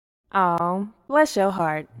Oh, bless your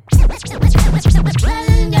heart.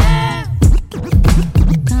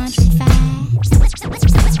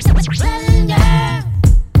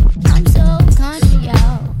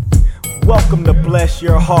 Welcome to Bless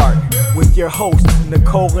Your Heart with your hosts,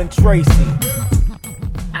 Nicole and Tracy.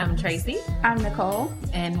 I'm Tracy. I'm Nicole.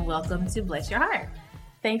 And welcome to Bless Your Heart.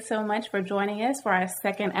 Thanks so much for joining us for our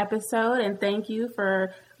second episode, and thank you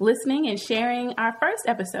for listening and sharing our first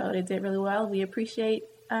episode. It did really well. We appreciate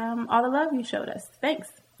all the love you showed us. Thanks.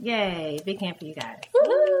 Yay. Big hand for you guys.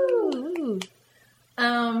 Woo!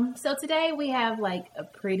 So today we have like a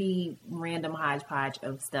pretty random hodgepodge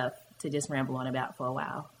of stuff to just ramble on about for a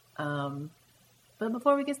while. But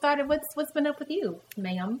before we get started, what's been up with you,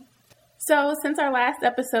 ma'am? So since our last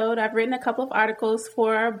episode, I've written a couple of articles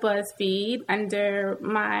for BuzzFeed under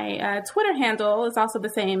my Twitter handle. It's also the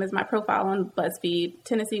same as my profile on BuzzFeed,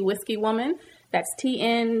 Tennessee Whiskey Woman. That's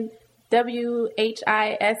TNWHISKEY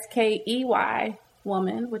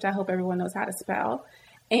Woman, which I hope everyone knows how to spell.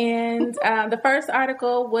 And the first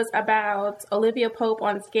article was about Olivia Pope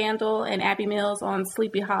on Scandal and Abby Mills on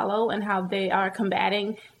Sleepy Hollow and how they are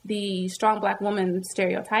combating the strong black woman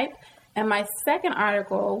stereotype. And my second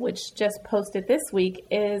article, which just posted this week,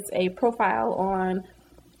 is a profile on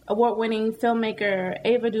award-winning filmmaker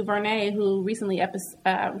Ava DuVernay, who recently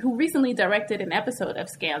directed an episode of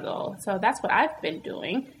Scandal. So that's what I've been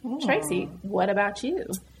doing. Tracy, what about you?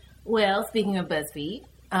 Well, speaking of BuzzFeed,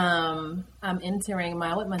 I'm entering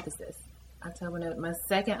what month is this? October, my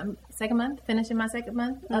second month, finishing my second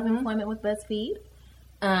month of employment with BuzzFeed,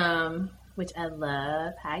 which I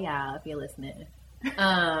love. Hi, y'all, if you're listening.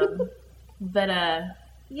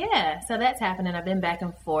 Yeah, so that's happening. I've been back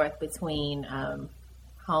and forth between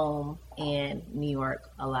home and New York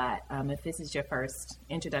a lot. If this is your first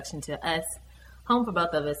introduction to us, home for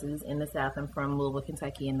both of us is in the South. I'm from Louisville,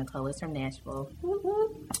 Kentucky, and Nicole is from Nashville.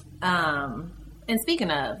 And speaking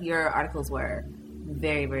of, your articles were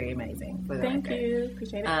very, very amazing. For the Thank record. you.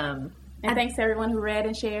 Appreciate it. And thanks to everyone who read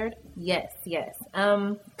and shared. Yes.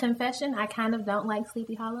 Confession, I kind of don't like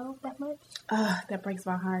Sleepy Hollow that much. That breaks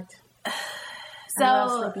my heart. So, I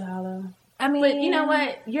love Sleepy Hollow. I mean, but you know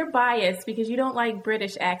what? You're biased because you don't like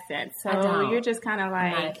British accents. So you're just kind of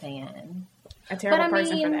like I'm not a fan. A terrible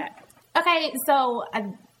person for that. Okay, so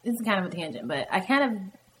this is kind of a tangent, but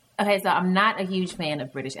so I'm not a huge fan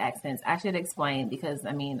of British accents. I should explain because,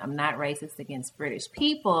 I'm not racist against British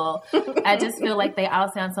people. I just feel like they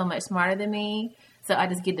all sound so much smarter than me. So I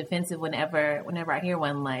just get defensive whenever I hear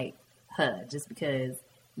one like, just because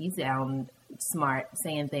you sound smart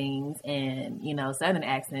saying things and, Southern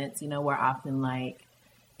accents, we're often like,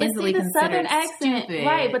 easily the Southern accent, stupid.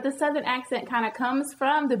 right? But the Southern accent kind of comes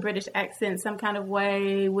from the British accent, some kind of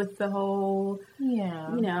way with the whole,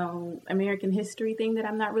 American history thing that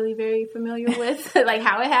I'm not really very familiar with, like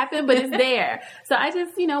how it happened, but it's there. So I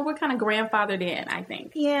just, we're kind of grandfathered in, I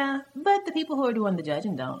think. Yeah, but the people who are doing the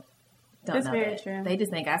judging don't That's know very that. true. They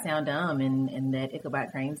just think I sound dumb and that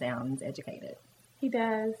Ichabod Crane sounds educated. He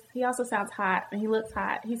does. He also sounds hot, and he looks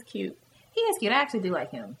hot. He's cute. He is cute. I actually do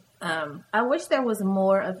like him. I wish there was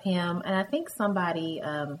more of him, and I think somebody,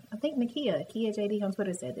 Kia JD on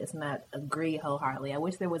Twitter said this, and I agree wholeheartedly. I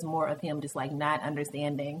wish there was more of him just like not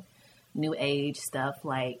understanding new age stuff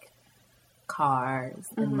like cars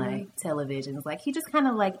and like televisions. Like he just kind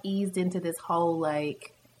of like eased into this whole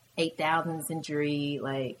like 8,000 century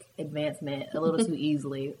like advancement a little too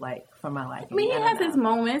easily, like for my liking. He has his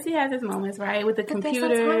moments. He has his moments, right, with the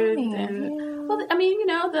computers and well,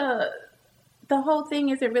 the whole thing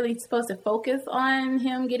isn't really supposed to focus on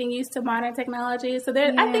him getting used to modern technology. So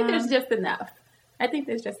I think there's just enough.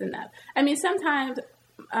 Sometimes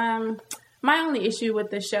my only issue with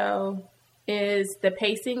the show is the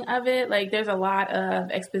pacing of it. Like there's a lot of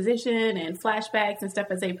exposition and flashbacks and stuff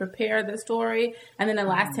as they prepare the story. And then the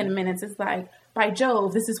last 10 minutes is like, by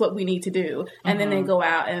Jove, this is what we need to do. And then they go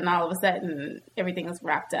out and all of a sudden everything is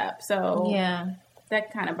wrapped up. So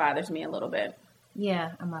that kind of bothers me a little bit.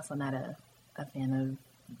 Yeah, I'm also not a fan of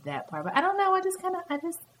that part, but I don't know. I just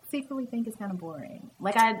secretly think it's kind of boring.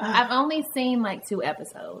 Like I've only seen like 2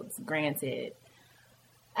 episodes. Granted,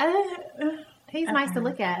 he's nice to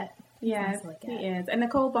look at. Yes, he is. And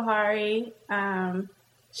Nicole Bahari,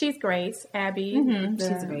 she's great. Abby,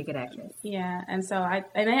 she's a very good actress. Yeah, and so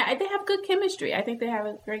they have good chemistry. I think they have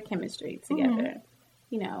a great chemistry together.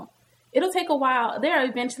 It'll take a while. They'll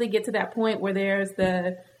eventually get to that point where there's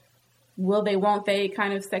the will they, won't they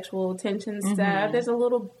kind of sexual tension stuff. There's a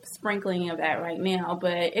little sprinkling of that right now,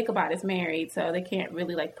 but Ichabod is married, so they can't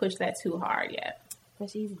really like push that too hard yet. But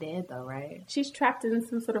she's dead though, right? She's trapped in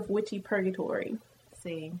some sort of witchy purgatory.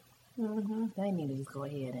 See, they need to just go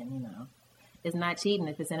ahead and It's not cheating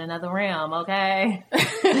if it's in another realm, okay?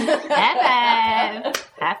 High five.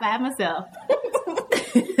 High five myself.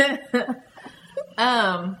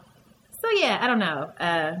 So yeah, I don't know.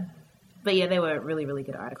 But yeah, they were really, really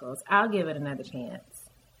good articles. I'll give it another chance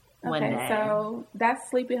one day. So that's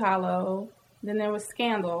Sleepy Hollow. Then there was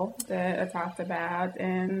Scandal that I talked about,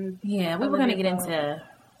 and yeah, we were going to get into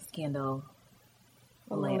Scandal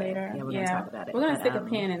a little later. Yeah, we're going to talk about it. We're going to stick a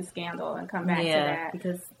pin in Scandal and come back to that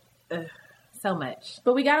because so much.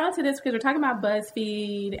 But we got onto this because we're talking about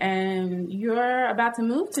BuzzFeed, and you're about to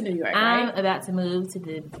move to New York, right? I'm about to move to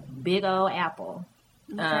the big old Apple.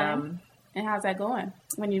 Okay. And how's that going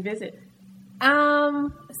when you visit?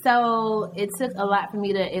 So it took a lot for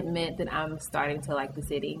me to admit that I'm starting to like the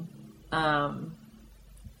city.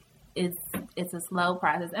 It's a slow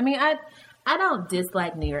process. I mean, I don't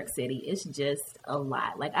dislike New York City. It's just a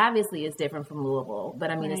lot. Like, obviously it's different from Louisville, but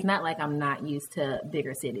I mean, It's not like I'm not used to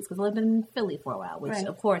bigger cities because I lived in Philly for a while, which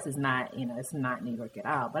of course is not, it's not New York at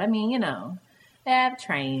all. But I mean, they have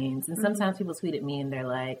trains, and sometimes people tweet at me and they're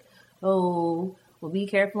like, oh, well, be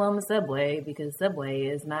careful on the subway because Subway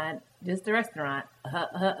is not just a restaurant.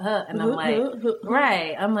 And I'm like,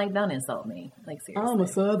 right. I'm like, don't insult me. Like, seriously. I'm a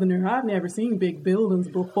Southerner. I've never seen big buildings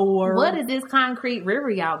before. What is this concrete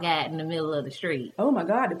river y'all got in the middle of the street? Oh my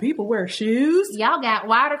God, do people wear shoes? Y'all got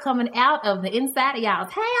water coming out of the inside of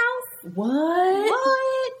y'all's house?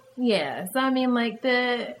 What? Yeah. So, I mean, like,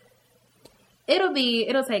 it'll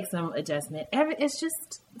take some adjustment. It's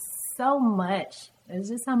just so much. There's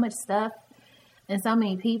just so much stuff. And so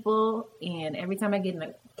many people, and every time I get in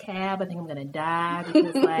a cab, I think I'm going to die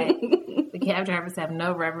because, like, the cab drivers have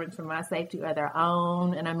no reverence for my safety or their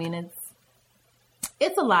own. And I mean,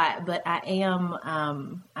 it's a lot, but I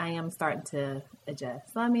am starting to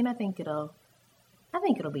adjust. So I mean, I think it'll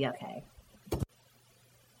be okay. But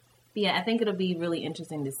yeah, I think it'll be really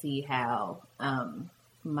interesting to see how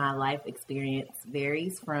my life experience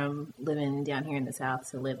varies from living down here in the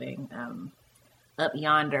South to living up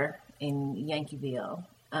yonder in Yankeeville.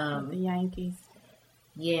 The Yankees.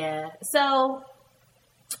 Yeah. So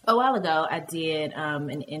a while ago, I did not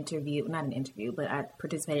an interview, but I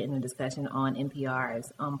participated in a discussion on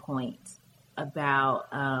NPR's On Point about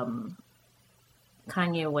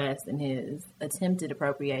Kanye West and his attempted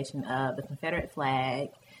appropriation of the Confederate flag.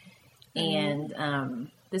 And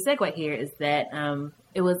the segue here is that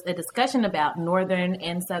it was a discussion about Northern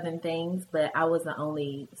and Southern things, but I was the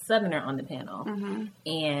only Southerner on the panel. Mm-hmm.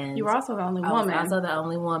 And you were also the only woman. I was also the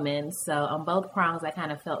only woman. So on both prongs, I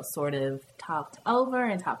kind of felt sort of talked over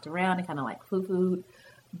and talked around and kind of like foo-fooed.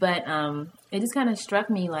 But it just kind of struck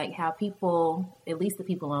me like how people, at least the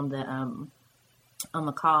people on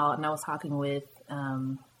the call, and I was talking with,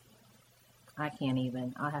 I can't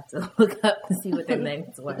even. I'll have to look up to see what their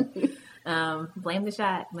names were. Blame the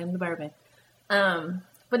shot, blame the bourbon.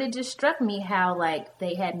 But it just struck me how like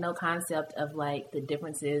they had no concept of like the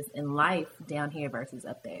differences in life down here versus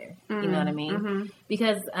up there. You know what I mean? Mm-hmm.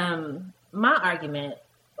 Because my argument,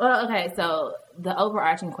 well, okay, so the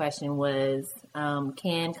overarching question was,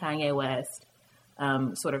 can Kanye West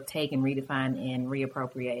sort of take and redefine and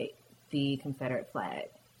reappropriate the Confederate flag?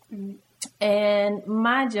 Mm-hmm. And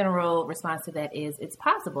my general response to that is it's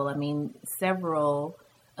possible. I mean, several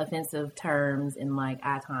offensive terms and like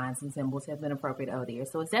icons and symbols have been appropriated over the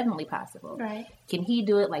years, so it's definitely possible. Right? Can he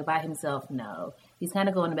do it like by himself? No. He's kind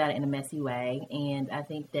of going about it in a messy way, and I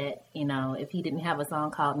think that if he didn't have a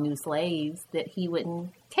song called "New Slaves," that he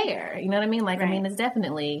wouldn't care. You know what I mean? Like, right. I mean, it's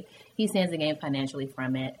definitely he stands to gain financially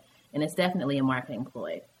from it, and it's definitely a marketing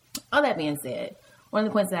ploy. All that being said, one of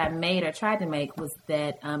the points that I made or tried to make was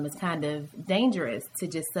that it's kind of dangerous to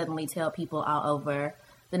just suddenly tell people all over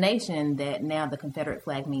the nation that now the Confederate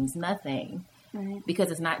flag means nothing, right?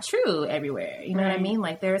 Because it's not true everywhere. You know what I mean?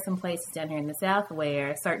 Like there are some places down here in the South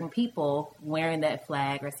where certain people wearing that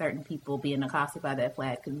flag or certain people being accosted by that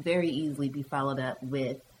flag could very easily be followed up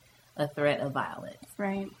with a threat of violence.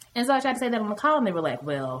 Right. And so I tried to say that on the call and they were like,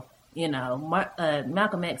 well,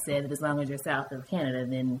 Malcolm X said that as long as you're south of Canada,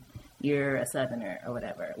 then you're a Southerner or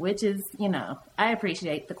whatever, which is, I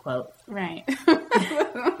appreciate the quote. Right.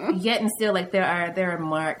 Yet and still, like, there are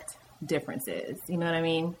marked differences. You know what I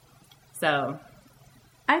mean? So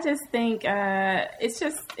I just think it's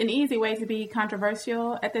just an easy way to be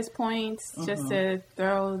controversial at this point, just to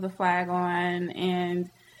throw the flag on. And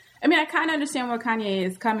I mean, I kind of understand where Kanye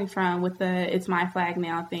is coming from with the "it's my flag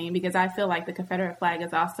now" thing, because I feel like the Confederate flag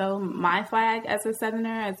is also my flag as a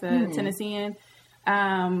Southerner, as a Tennessean.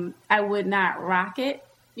 I would not rock it,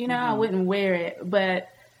 I wouldn't wear it, but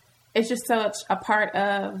it's just such a part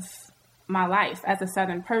of my life as a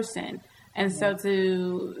Southern person. And so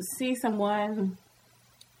to see someone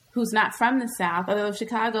who's not from the South, although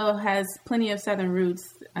Chicago has plenty of Southern roots,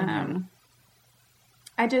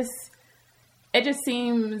 it just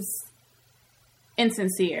seems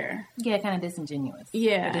insincere. Yeah, kind of disingenuous.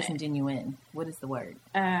 Yeah. Or disingenuine. What is the word?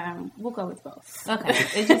 We'll go with both. Okay.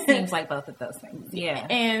 It just seems like both of those things. Yeah.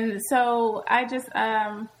 And so I just,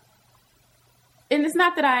 and it's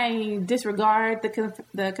not that I disregard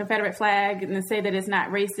the Confederate flag and say that it's not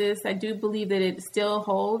racist. I do believe that it still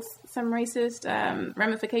holds some racist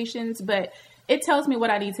ramifications, but it tells me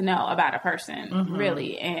what I need to know about a person,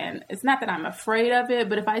 really. And it's not that I'm afraid of it,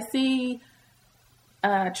 but if I see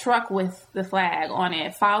a truck with the flag on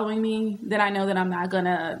it following me, then I know that I'm not going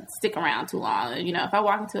to stick around too long. You know, if I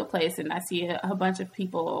walk into a place and I see a bunch of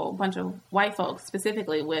people, a bunch of white folks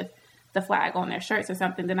specifically with the flag on their shirts or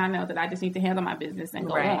something, then I know that I just need to handle my business and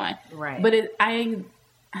go on. Right. But I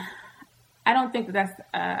don't think that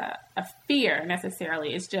that's a fear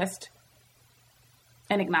necessarily. It's just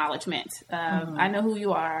an acknowledgement. I know who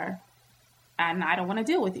you are, and I don't want to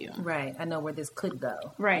deal with you. Right. I know where this could go.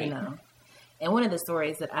 Right. You know. And one of the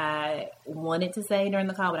stories that I wanted to say during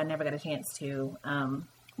the call, but I never got a chance to,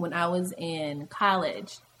 when I was in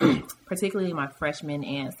college, particularly my freshman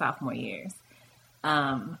and sophomore years,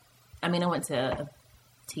 I went to a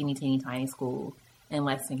teeny tiny school in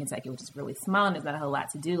Lexington, Kentucky, which is really small, and there's not a whole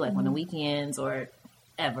lot to do, like on the weekends or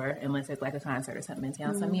ever, unless there's like a concert or something in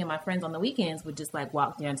town. So me and my friends on the weekends would just like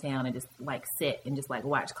walk downtown and just like sit and just like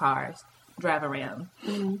watch cars drive around.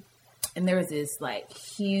 And there was this like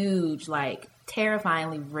huge, like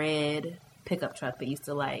terrifyingly red pickup truck that used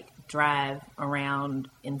to like drive around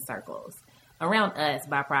in circles. Around us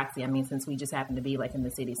by proxy, since we just happened to be like in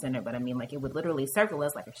the city center, but like it would literally circle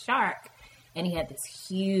us like a shark. And he had this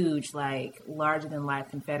huge, like larger than life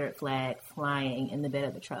Confederate flag flying in the bed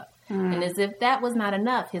of the truck. And as if that was not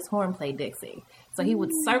enough, his horn played Dixie. So he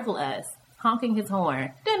would circle us, honking his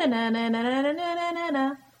horn.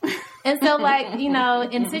 And so, like, you know,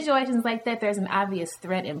 in situations like that, there's an obvious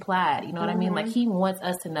threat implied. You know what I mean? Like, he wants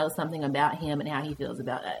us to know something about him and how he feels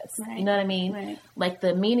about us. Right. You know what I mean? Right. Like,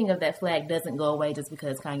 the meaning of that flag doesn't go away just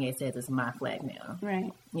because Kanye says it's my flag now.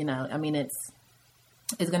 Right. You know,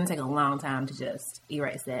 it's going to take a long time to just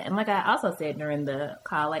erase that. And like I also said during the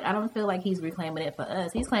call, like, I don't feel like he's reclaiming it for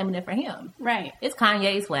us. He's claiming it for him. Right. It's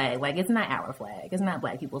Kanye's flag. Like, it's not our flag. It's not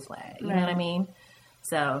black people's flag. You know what I mean?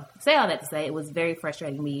 So, say all that to say, it was very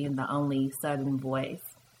frustrating being the only Southern voice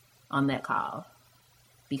on that call.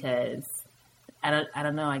 Because, I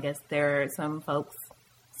don't know, I guess there are some folks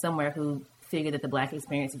somewhere who figure that the black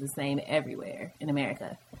experience is the same everywhere in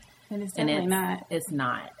America. And it's definitely not. It's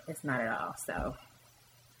not. It's not at all. So,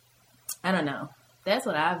 I don't know. That's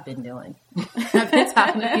what I've been doing. I've been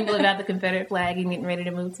talking to people about the Confederate flag and getting ready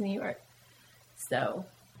to move to New York. So,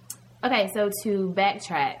 okay, so to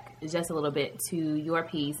backtrack just a little bit to your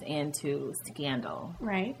piece and to Scandal.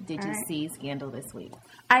 Right. Did you see Scandal this week?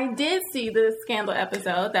 I did see the Scandal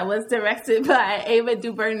episode that was directed by Ava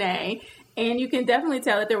DuVernay. And you can definitely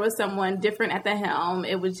tell that there was someone different at the helm.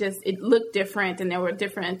 It looked different and there were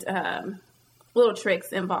different little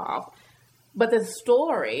tricks involved. But the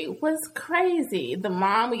story was crazy. The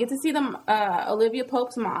mom, we get to see Olivia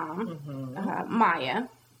Pope's mom, Maya.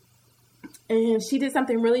 And she did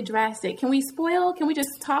something really drastic. Can we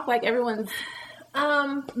just talk like everyone's...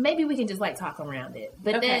 Maybe we can just like talk around it.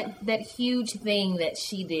 But okay. that huge thing that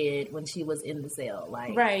she did when she was in the cell,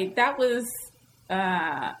 like... Right. That was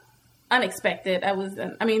unexpected.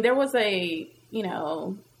 There was a,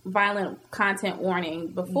 violent content warning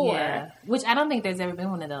before. Yeah. Which I don't think there's ever been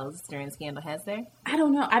one of those during Scandal, has there? I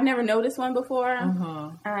don't know. I've never noticed one before.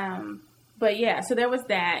 But yeah, so there was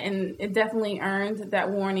that, and it definitely earned that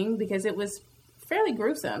warning because it was fairly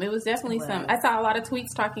gruesome. It was definitely I saw a lot of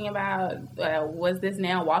tweets talking about, was this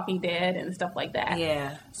now Walking Dead and stuff like that.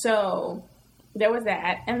 Yeah. So there was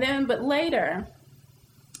that. And then, but later,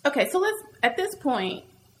 okay, so at this point,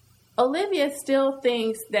 Olivia still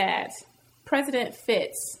thinks that President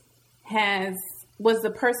Fitz was the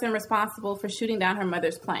person responsible for shooting down her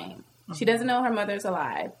mother's plane. She doesn't know her mother's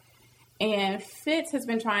alive. And Fitz has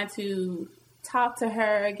been trying to talk to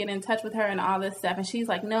her, get in touch with her and all this stuff. And she's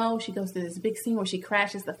like, no. She goes to this big scene where she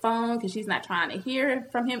crashes the phone because she's not trying to hear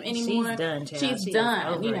from him anymore. She's done, child. She's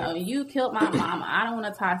done. You killed my mama. I don't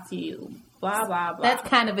want to talk to you. Blah, blah, blah. That's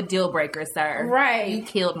kind of a deal breaker, sir. Right. You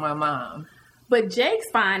killed my mom. But Jake's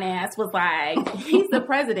fine ass was like, he's the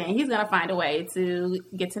president. He's going to find a way to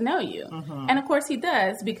get to know you. And of course he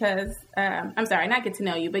does because, I'm sorry, not get to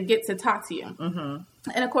know you, but get to talk to you.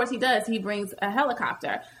 And of course he does. He brings a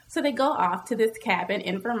helicopter. So they go off to this cabin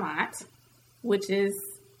in Vermont, which is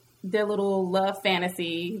their little love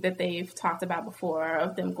fantasy that they've talked about before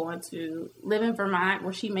of them going to live in Vermont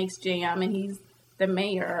where she makes jam and he's the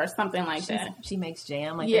mayor or something like that. She makes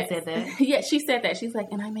jam, like Yes. they said that. Yeah, she said that. She's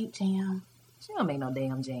like, and I make jam. She don't make no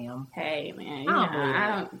damn jam. Hey, man. I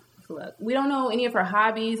I don't. Look, we don't know any of her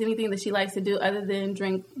hobbies, anything that she likes to do other than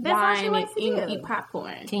drink That's all she wine likes to and do. eat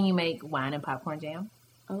popcorn. Can you make wine and popcorn jam?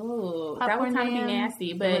 Oh, that Popcorn would kind of be jam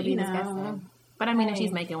nasty, would but be you know. disgusting. But I mean, if Hey,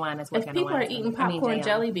 she's making wine, that's what If kind of people wine. are eating popcorn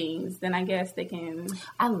jelly beans, then I guess they can.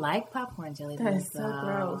 I like popcorn jelly That beans. is so though.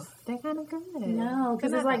 gross. They're kind of good. No,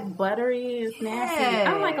 because it's They're like not buttery. It's nasty. I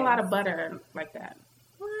don't like a lot of Yes. butter like that.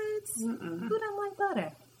 What? Who don't like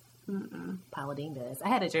butter? Paula Deen does. I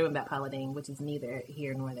had a dream about Paula Deen, which is neither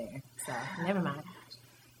here nor there. So never mind.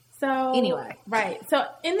 So Anyway. right. So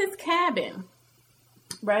in this cabin,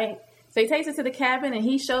 right. So he takes her to the cabin and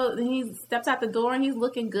he steps out the door and he's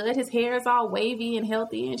looking good. His hair is all wavy and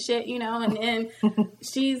healthy and shit, you know. And then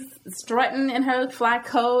she's strutting in her fly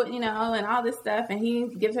coat, you know, and all this stuff. And he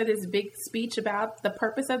gives her this big speech about the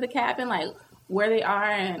purpose of the cabin, like where they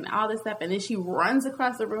are and all this stuff. And then she runs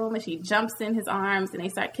across the room and she jumps in his arms and they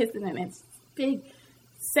start kissing and it's big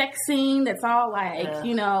sex scene that's all like,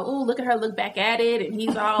 you know, ooh, look at her look back at it. And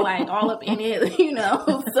he's all like all up in it, you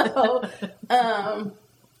know. So,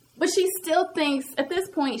 but she still thinks, at this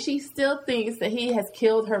point, she still thinks that he has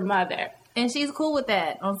killed her mother. And she's cool with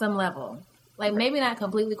that on some level. Like, maybe not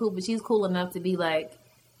completely cool, but she's cool enough to be like,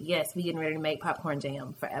 yes, we getting ready to make popcorn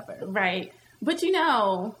jam forever. Right. But, you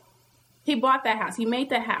know, he bought that house. He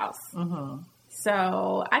made that house. Mm-hmm.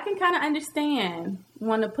 So I can kind of understand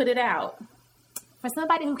wanting to put it out. For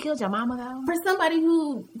somebody who killed your mama, though? For somebody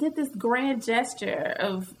who did this grand gesture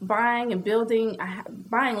of buying and building,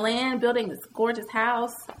 buying land, building this gorgeous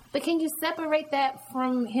house. But can you separate that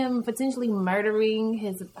from him potentially murdering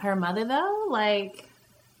her mother, though? Like,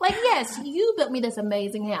 yes, you built me this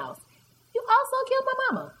amazing house. You also killed my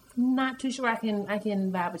mama. Not too sure I can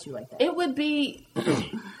vibe with you like that. It would be,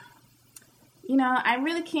 you know, I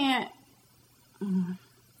really can't.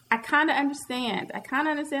 I kind of understand.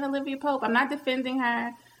 Olivia Pope. I'm not defending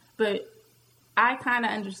her, but I kind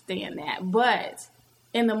of understand that. But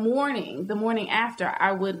in the morning after,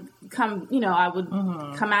 I would come, you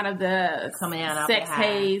know, come out of the sex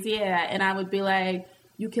haze, yeah, and I would be like,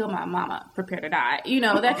 you killed my mama, prepare to die. You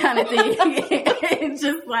know, that kind of thing. It's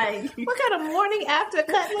just like... What kind of morning after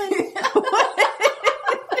cuddling?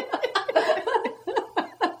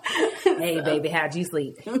 Hey, baby, how'd you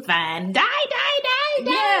sleep? Fine. Die.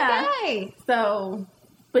 So...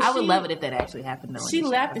 But I would love it if that actually happened, though. She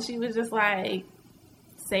left and she was just like,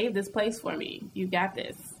 save this place for me. You got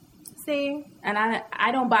this. See? And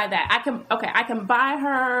I don't buy that. I can buy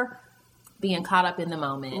her... being caught up in the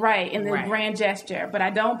moment. Right, in the grand gesture. But I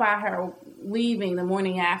don't buy her leaving the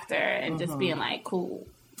morning after and just being like, cool.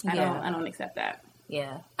 I don't accept that.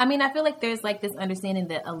 Yeah. I mean, I feel like there's like this understanding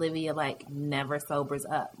that Olivia like never sobers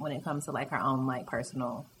up when it comes to like her own like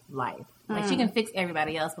personal life. Like she can fix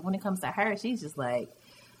everybody else, but when it comes to her, she's just like,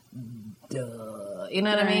 duh. You know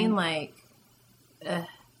what I mean? Like,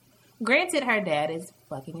 granted, her dad is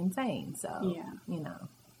fucking insane. So, you know.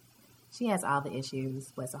 She has all the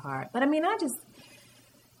issues, bless her heart. But I mean, I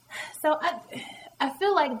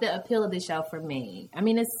feel like the appeal of this show for me, I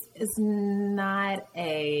mean, it's kind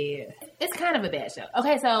of a bad show.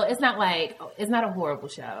 Okay, so it's not a horrible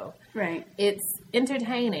show. Right. It's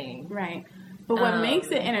entertaining. Right. But what makes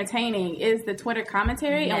it entertaining is the Twitter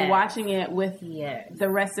commentary and watching it with the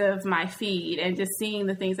rest of my feed and just seeing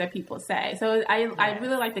the things that people say. So I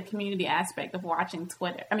really like the community aspect of watching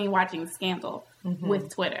watching Scandal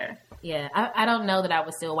with Twitter. Yeah, I don't know that I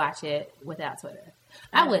would still watch it without Twitter.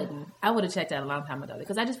 I wouldn't. I would have checked out a long time ago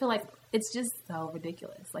because I just feel like it's just so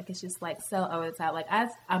ridiculous. Like, it's just like so over the top. Like,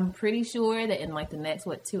 I'm pretty sure that in like the next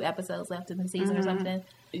 2 episodes left in the season or something.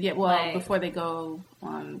 Yeah, well, like, before they go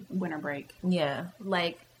on winter break. Yeah,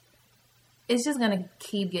 like it's just gonna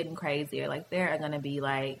keep getting crazier. Like, there are gonna be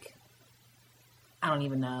like, I don't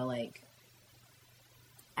even know, like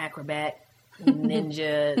acrobat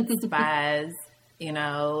ninja spies, you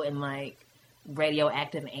know, and like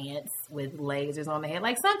radioactive ants with lasers on their head,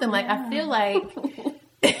 like something. Like, I feel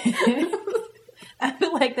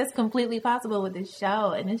like that's completely possible with this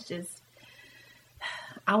show, and it's just,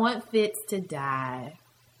 I want Fitz to die.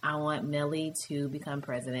 I want Millie to become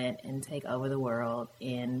president and take over the world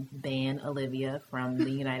and ban Olivia from the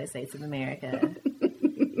United States of America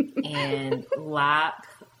and lock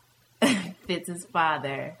Fitz's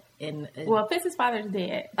father in. Well, Fitz's father's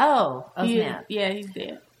dead. Oh, snap. Yeah, he's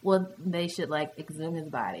dead. Well, they should like exhume his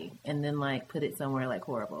body and then like put it somewhere like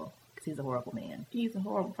horrible because he's a horrible man. He's a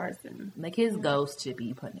horrible person. Like, his ghost should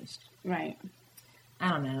be punished. Right. I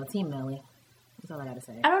don't know. Team Melly. That's all I gotta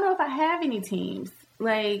say. I don't know if I have any teams.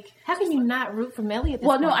 Like, how can you not root for Melly at this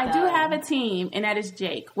well, point, no, I do though? have a team, and that is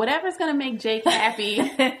Jake. Whatever's going to make Jake happy.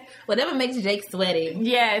 Whatever makes Jake sweaty.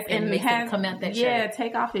 Yes. And makes him come out that shirt. Yeah,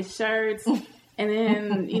 take off his shirts. And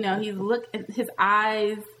then, he's look at his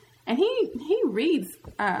eyes. And he reads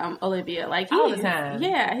Olivia. Like, all the time.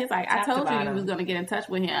 Yeah. He's like, I told you he was going to get in touch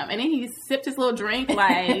with him. And then he sipped his little drink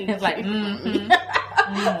like... like,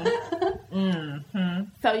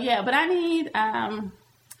 So, yeah. But I need...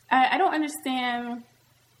 I don't understand...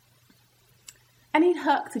 I need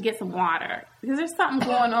Huck to get some water because there's something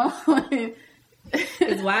going on.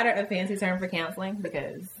 Is water a fancy term for counseling?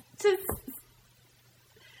 Because just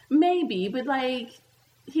maybe, but like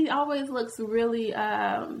he always looks really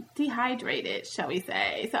dehydrated, shall we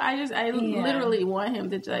say? So I literally want him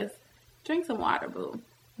to just drink some water, boo.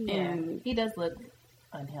 Yeah. And he does look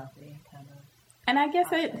unhealthy, kind of. And I guess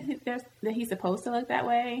that he's supposed to look that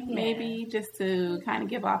way, maybe just to kind of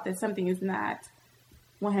give off that something is not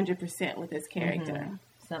 100% with his character. Mm-hmm.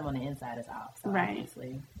 Something on the inside is off. So right.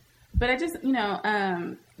 Obviously. But I just,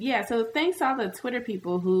 so thanks to all the Twitter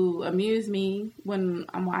people who amuse me when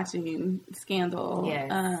I'm watching Scandal.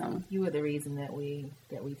 Yes. You were the reason that we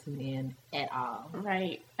tune in at all.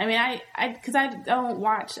 Right. I mean, because I don't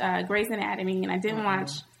watch Grey's Anatomy and I didn't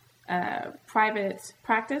watch Private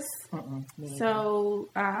Practice. So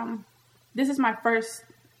this is my first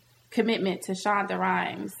commitment to Shonda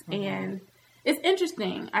Rhimes. And it's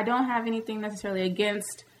interesting. I don't have anything necessarily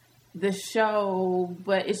against the show,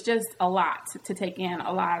 but it's just a lot to take in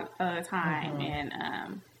a lot of the time. And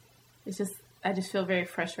I just feel very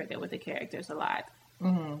frustrated with the characters a lot.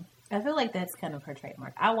 I feel like that's kind of her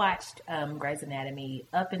trademark. I watched Grey's Anatomy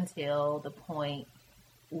up until the point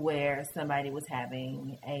where somebody was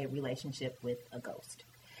having a relationship with a ghost.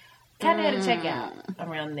 Kind of had to check out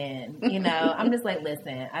around then. I'm just like,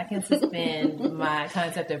 listen, I can suspend my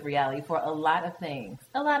concept of reality for a lot of things.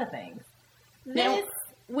 Now,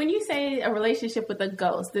 when you say a relationship with a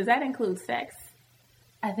ghost, does that include sex?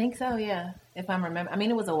 I think so, yeah. If I'm remembering. I mean,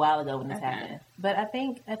 it was a while ago when this happened. But I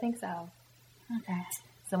think so. Okay.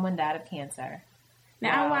 Someone died of cancer.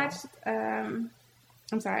 Now, I watched an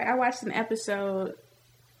episode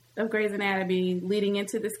of Grey's Anatomy leading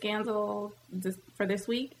into the scandal for this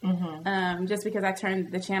week, just because I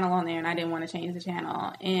turned the channel on there and I didn't want to change the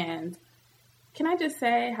channel. And can I just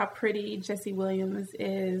say how pretty Jesse Williams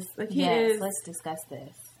is? Like let's discuss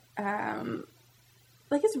this.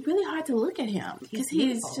 Like it's really hard to look at him because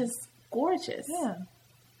he's just gorgeous. Yeah.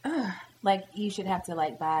 Like you should have to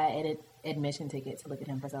buy an admission ticket to look at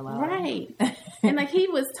him for so long. Right. And he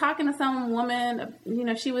was talking to some woman,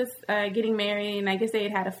 she was getting married and I guess they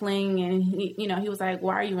had a fling and he was like,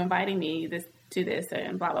 why are you inviting me to this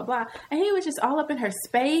and blah, blah, blah. And he was just all up in her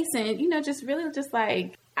space and, just really just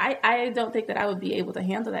I don't think that I would be able to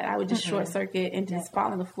handle that. I would just short circuit and just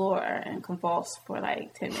fall on the floor and convulse for 10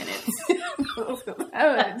 minutes.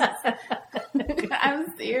 I'm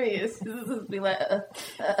serious. This would be like,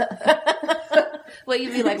 well,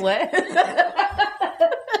 you'd be like, what?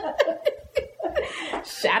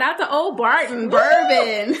 Shout out to Old Barton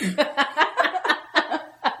Bourbon.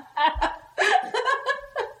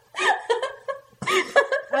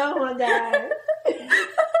 Oh my God.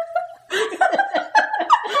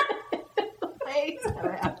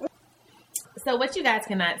 So what you guys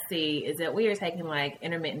cannot see is that we are taking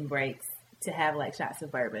intermittent breaks to have shots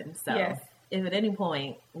of bourbon. So if at any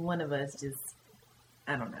point one of us just,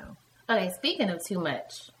 I don't know. Okay, speaking of too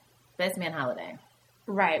much, Best Man Holiday.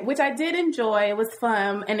 Right, which I did enjoy. It was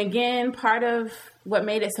fun. And again, part of what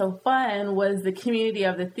made it so fun was the community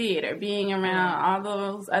of the theater, being around all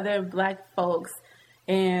those other Black folks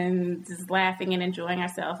and just laughing and enjoying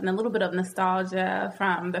ourselves and a little bit of nostalgia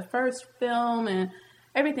from the first film and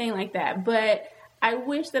everything like that. But I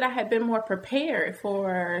wish that I had been more prepared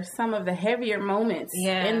for some of the heavier moments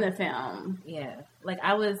in the film. Yeah.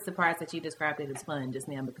 I was surprised that you described it as fun just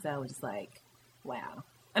now because I was just wow.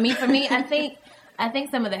 I mean, for me, I think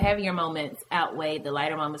some of the heavier moments outweighed the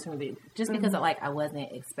lighter moments for me just because I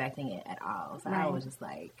wasn't expecting it at all. So I was just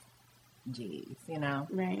geez,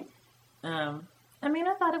 Right. I mean,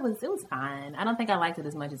 I thought it was fine. I don't think I liked it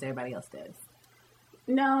as much as everybody else does.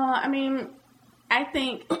 No, I mean, I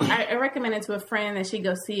think I recommend it to a friend that she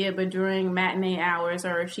go see it, but during matinee hours,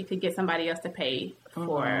 or if she could get somebody else to pay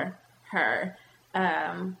for her.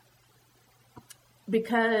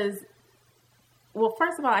 Because, well,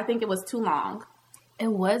 first of all, I think it was too long.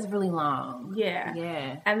 It was really long. Yeah.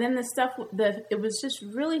 Yeah. And then the stuff, it was just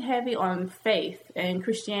really heavy on faith and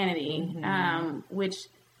Christianity, which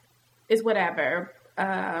is whatever.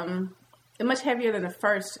 much heavier than the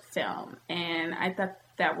first film, and I thought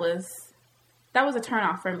that was a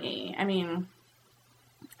turnoff for me. I mean,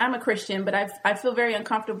 I'm a Christian, but I feel very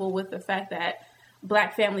uncomfortable with the fact that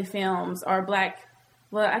Black family films or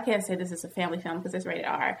well, I can't say this is a family film because it's rated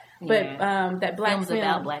R, but that Black films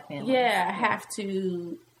about Black families, have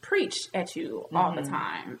to preach at you all the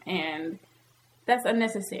time, and that's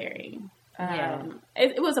unnecessary.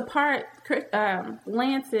 It was a part,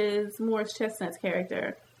 Lance's, Morris Chestnut's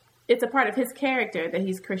character, it's a part of his character that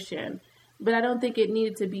he's Christian, but I don't think it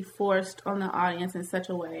needed to be forced on the audience in such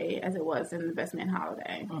a way as it was in The Best Man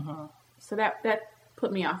Holiday. So that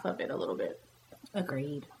put me off of it a little bit.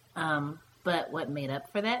 Agreed. But what made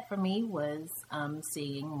up for that for me was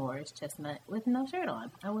seeing Morris Chestnut with no shirt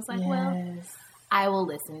on. I was like, well, I will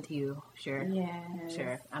listen to you. Sure. Yes.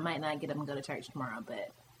 Sure. I might not get up and go to church tomorrow, but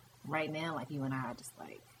right now, like, you and I are just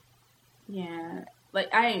like... Yeah.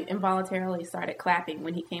 Like, I involuntarily started clapping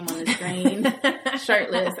when he came on the screen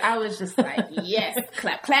shirtless. I was just like, yes,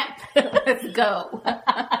 clap, clap. Let's go.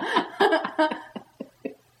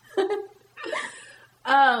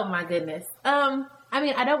 Oh, my goodness. I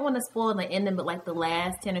mean, I don't want to spoil the ending, but like the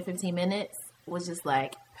last 10 or 15 minutes was just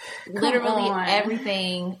like literally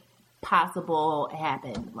everything possible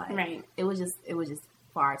happened. Like, right. It was just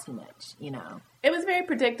far too much, you know. It was very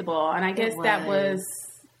predictable, and I guess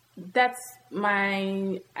that's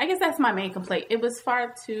my main complaint. It was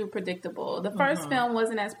far too predictable. The first film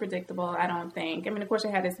wasn't as predictable, I don't think. I mean, of course,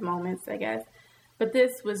 it had its moments, I guess, but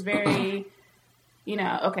this was very, you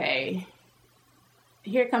know, okay.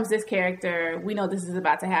 Here comes this character. We know this is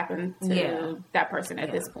about to happen to that person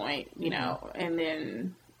at this point, you know, and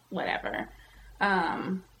then whatever.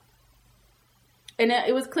 And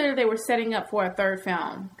it was clear they were setting up for a third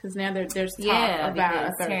film because now there's talk about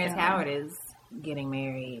a third Terrence film. Howard is getting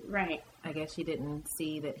married. Right. I guess she didn't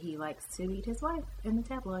see that he likes to beat his wife in the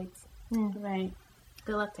tabloids. Right.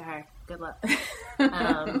 Good luck to her. Good luck.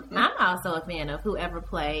 I'm also a fan of whoever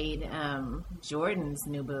played Jordan's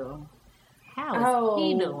new boo. How is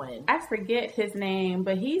he doing? I forget his name,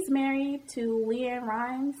 but he's married to Leanne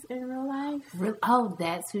Rimes in real life. Oh,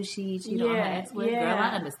 that's who she cheated on her ex with? Girl, I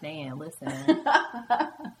understand. Listen.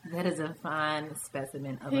 That is a fine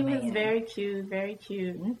specimen of a man. He was very cute, very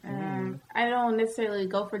cute. I don't necessarily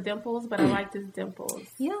go for dimples, but I liked his dimples.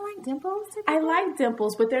 You don't like dimples? I like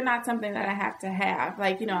dimples, but they're not something that I have to have.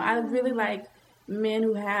 Like, you know, I really like men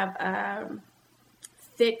who have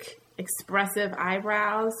thick, expressive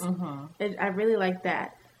eyebrows. I really like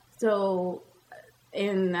that. So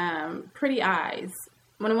in pretty eyes,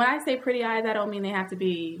 when I say pretty eyes, I don't mean they have to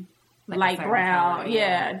be like light brown. Color,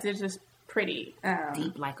 yeah, they're just pretty.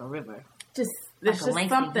 Deep like a river. Just there's just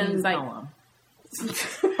something like.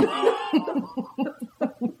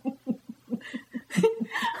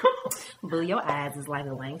 Blue, your eyes is like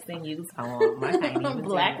a Langston Hughes poem. I can't even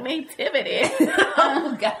Black Nativity.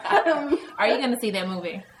 Oh God! Are you going to see that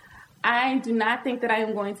movie? I do not think that I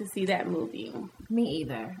am going to see that movie. Me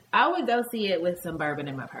either. I would go see it with some bourbon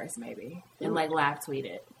in my purse, maybe, and like live tweet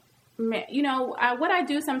it. You know, what I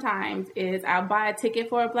do sometimes is I'll buy a ticket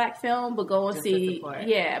for a Black film, but go and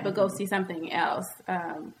go see something else.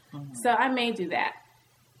 So I may do that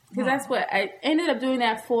because that's what I ended up doing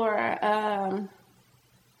that for.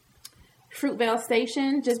 Fruitvale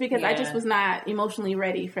Station, just because I just was not emotionally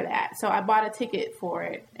ready for that. So I bought a ticket for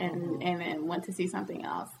it and then went to see something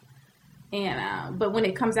else. And but when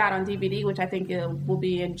it comes out on DVD, which I think it will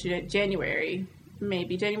be in January,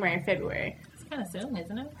 maybe January or February. It's kind of soon,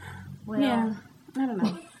 isn't it? Well, yeah, I don't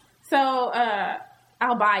know. So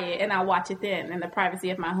I'll buy it and I'll watch it then in the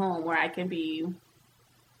privacy of my home where I can be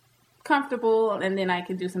comfortable and then I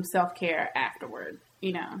can do some self-care afterward,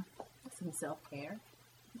 you know. Some self-care?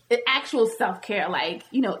 Actual self-care, like,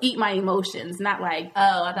 you know, eat my emotions, not like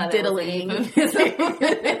I thought diddling. And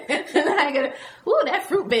I gotta, ooh, that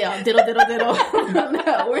Fruitvale, diddle, diddle, diddle.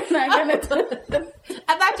 No, we're not gonna do it.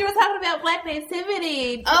 I thought you were talking about Black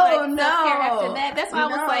Nativity. Oh, like, no. After that. That's why I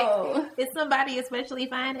was like, is somebody especially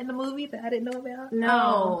fine in the movie that I didn't know about?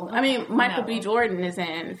 No. I mean, Michael B. Jordan is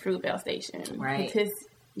in Fruitvale Station. Right. With his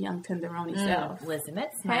young tenderoni self. Listen,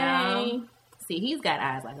 that smile. Hey. See, he's got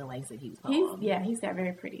eyes like a Langston Hughes poem. He's got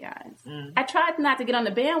very pretty eyes. I tried not to get on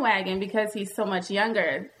the bandwagon because he's so much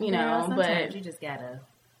younger, you know, but you just gotta.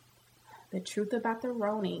 The truth about the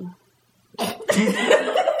Roni.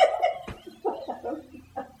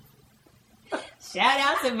 Shout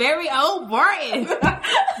out to very old Brian.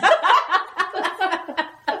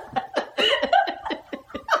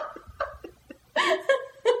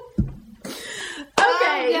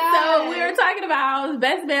 Okay, so we were talking about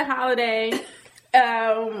Best Man Holiday.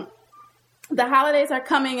 the holidays are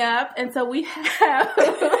coming up, and so we have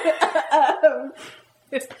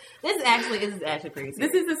This is actually pretty serious.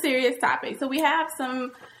 this is a serious topic. So we have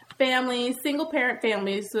some families, single parent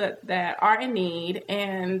families that are in need,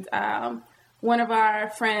 and one of our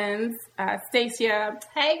friends, Stacia,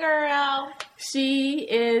 Hey, girl. she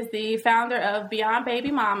is the founder of Beyond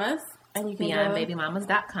Baby Mamas, and you can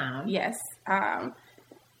BeyondBabyMamas.com. Yes.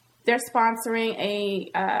 They're sponsoring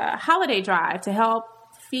a holiday drive to help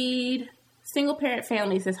feed single parent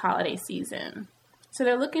families this holiday season. So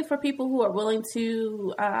they're looking for people who are willing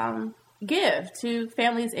to give to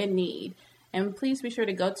families in need. And please be sure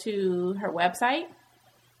to go to her website,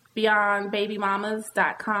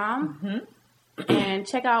 beyondbabymamas.com, and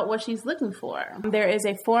check out what she's looking for. There is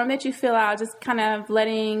a form that you fill out, just kind of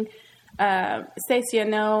letting Stacia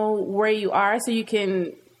know where you are, so you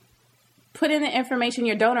can put in the information,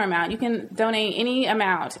 your donor amount. You can donate any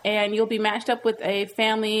amount, and you'll be matched up with a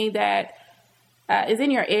family that is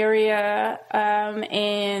in your area,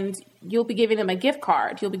 and you'll be giving them a gift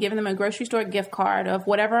card. You'll be giving them a grocery store gift card of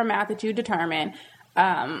whatever amount that you determine,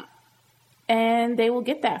 and they will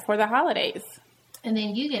get that for the holidays. And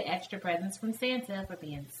then you get extra presents from Santa for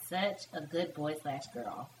being such a good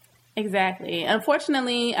boy/girl. Exactly.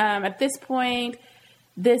 Unfortunately, at this point,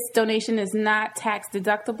 this donation is not tax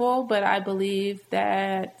deductible, but I believe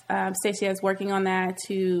that Stacia is working on that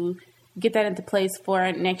to get that into place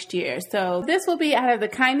for next year. So this will be out of the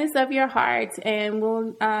kindness of your heart, and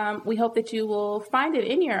we hope that you will find it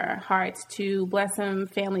in your heart to bless some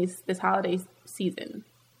families this holiday season.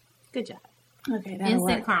 Good job. Okay,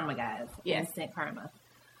 Instant karma, guys. Yes. Instant karma.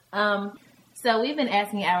 So we've been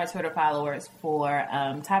asking our Twitter followers for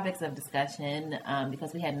topics of discussion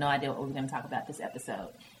because we had no idea what we were going to talk about this episode.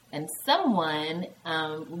 And someone,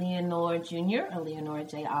 Leonore Jr. or Leonore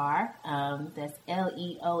Jr., that's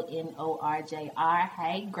Leonorjr.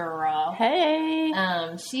 Hey, girl. Hey.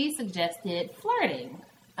 She suggested flirting.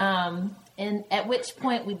 And at which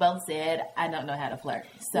point we both said, I don't know how to flirt.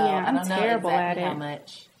 So Yeah, I don't know terrible exactly at how it.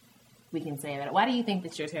 much we can say about it. Why do you think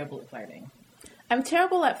that you're terrible at flirting? I'm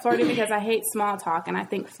terrible at flirting because I hate small talk, and I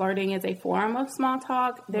think flirting is a form of small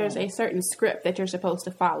talk. There's a certain script that you're supposed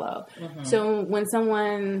to follow. So when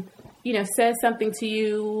someone, says something to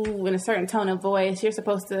you in a certain tone of voice, you're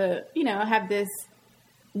supposed to, have this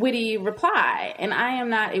witty reply. And I am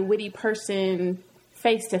not a witty person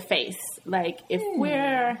face to face. Like if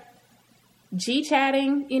we're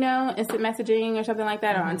G-chatting, instant messaging or something like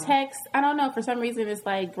that, or on text, I don't know, for some reason it's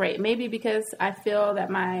like, great. Maybe because I feel that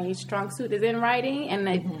my strong suit is in writing and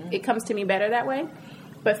it comes to me better that way.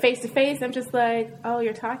 But face to face, I'm just like, oh,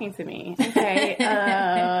 you're talking to me. Okay. And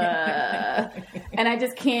I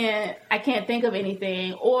just can't think of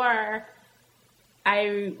anything. Or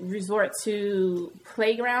I resort to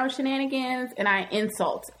playground shenanigans and I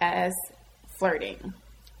insult as flirting.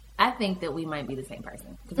 I think that we might be the same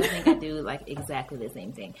person because I think I do like exactly the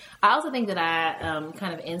same thing. I also think that I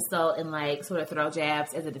kind of insult and like sort of throw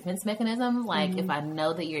jabs as a defense mechanism. Like if I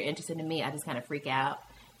know that you're interested in me, I just kind of freak out.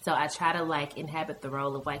 So I try to like inhabit the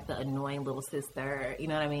role of like the annoying little sister. You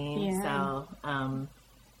know what I mean? Yeah. So,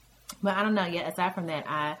 but I don't know. Yeah. Aside from that,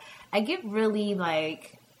 I get really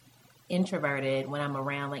like introverted when I'm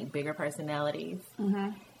around like bigger personalities.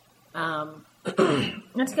 I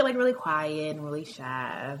just get like really quiet and really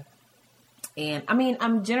shy. And I mean,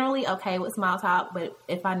 I'm generally okay with small talk, but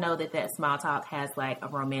if I know that that small talk has like a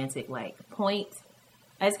romantic like point,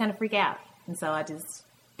 I just kind of freak out. And so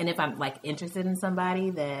and if I'm like interested in somebody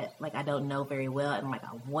that like I don't know very well and like I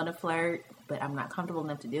want to flirt, but I'm not comfortable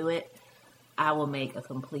enough to do it, I will make a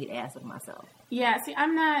complete ass of myself. Yeah, see,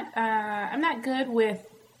 I'm not good with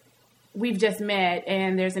we've just met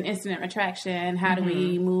and there's an instant attraction. How do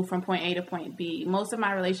we move from point A to point B? Most of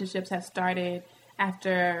my relationships have started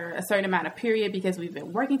after a certain amount of period because we've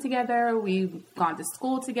been working together. We've gone to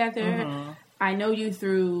school together. I know you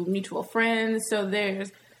through mutual friends. So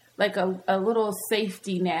there's like a little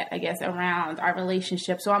safety net, I guess, around our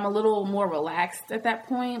relationship. So I'm a little more relaxed at that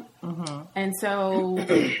point. And so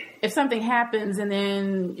if something happens and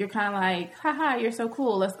then you're kind of like, haha, you're so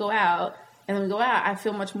cool, let's go out. And then we go out, I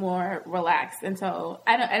feel much more relaxed. And so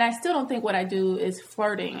I still don't think what I do is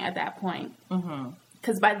flirting at that point.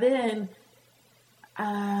 Because by then,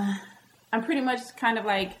 I'm pretty much kind of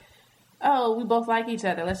like, oh, we both like each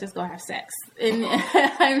other. Let's just go have sex. And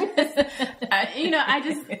I'm just,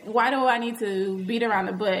 why do I need to beat around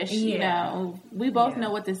the bush? You know, we both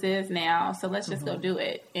know what this is now. So let's just go do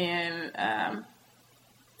it. And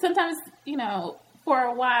sometimes, for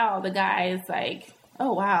a while, the guy is like,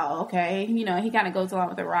 oh, wow, okay. He kind of goes along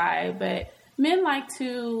with the ride. But men like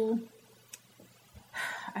to,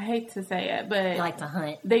 I hate to say it, but They like to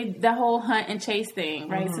hunt. the whole hunt and chase thing,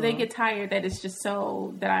 right? So they get tired that it's just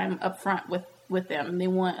so that I'm upfront with them. They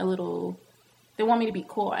want me to be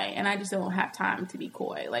coy, and I just don't have time to be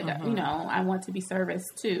coy. Like, you know, I want to be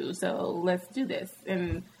serviced too. So let's do this.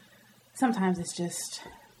 And sometimes it's just,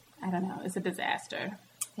 I don't know, it's a disaster.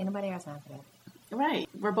 Ain't nobody else time for that. Right.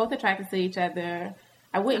 We're both attracted to each other.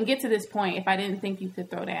 I wouldn't get to this point if I didn't think you could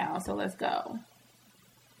throw down. So let's go.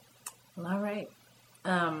 Well, all right.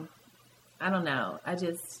 I don't know. I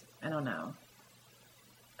don't know.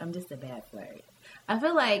 I'm just a bad flirt. I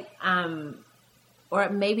feel like, or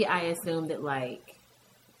maybe I assume that like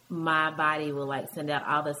my body will like send out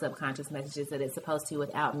all the subconscious messages that it's supposed to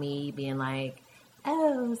without me being like,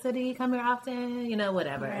 oh, so do you come here often? You know,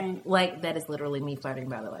 whatever. Right. Like that is literally me flirting,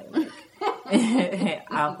 by the way. Like,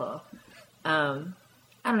 awful. I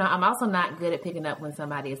don't know. I'm also not good at picking up when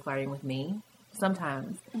somebody is flirting with me.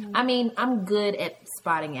 Sometimes. I mean, I'm good at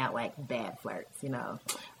spotting out like bad flirts, you know.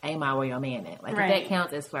 Aim out where your man at. Like Right. if that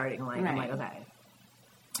counts as flirting, like I'm like, okay.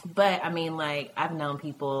 But I mean, like I've known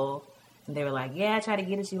people and they were like, yeah, I tried to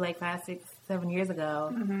get at you like 5, 6, 7 years ago.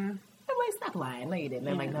 I'm like, stop lying. No, you didn't.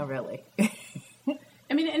 They're like, no, really.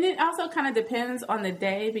 I mean, and it also kind of depends on the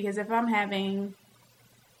day, because if I'm having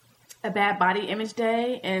a bad body image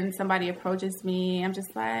day and somebody approaches me, I'm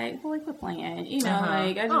just like, boy, quit playing. You know,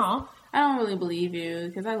 like I don't really believe you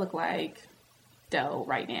because I look like dough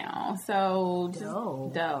right now. So just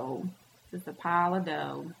dough. Just a pile of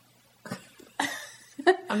dough.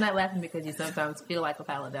 I'm not laughing because you sometimes feel like a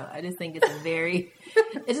pile of dough. I just think it's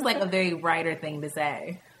it's just like a very writer thing to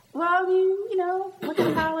say. Well, I mean, you know, look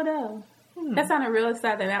at a pile of dough. That sounded real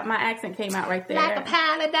southern. My accent came out right there. Like a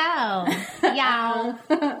pile of dough,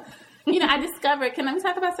 y'all. You know, I discovered, can I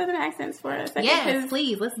talk about southern accents for a second? Yes,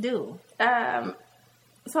 please, let's do.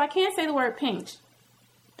 So I can't say the word pinch.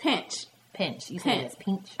 Pinch. Pinch. You say it as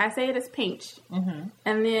pinch? I say it as pinch. Mm-hmm.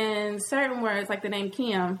 And then certain words, like the name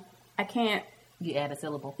Kim, I can't. You add a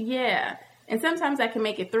syllable. Yeah. And sometimes I can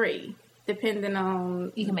make it 3, depending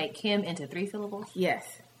on. You can make Kim into 3 syllables? Yes.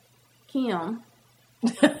 Kim.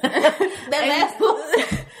 That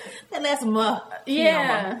last muh.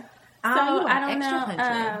 Yeah. Oh, so I don't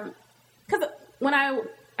know. Because when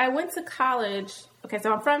I went to college, okay,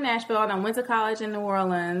 so I'm from Nashville and I went to college in New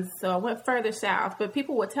Orleans, so I went further south. But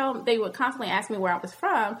people would they would constantly ask me where I was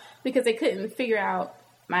from because they couldn't figure out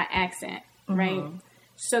my accent, right?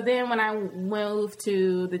 So then when I moved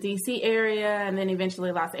to the DC area and then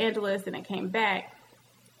eventually Los Angeles and I came back,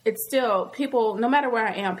 it's still people, no matter where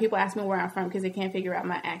I am, people ask me where I'm from because they can't figure out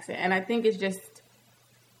my accent. And I think it's just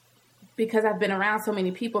because I've been around so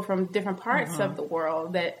many people from different parts of the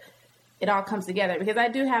world that it all comes together. Because I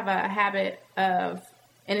do have a habit of,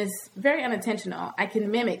 and it's very unintentional, I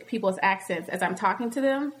can mimic people's accents as I'm talking to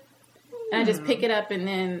them. And I just pick it up and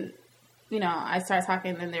then, you know, I start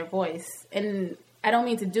talking in their voice. And I don't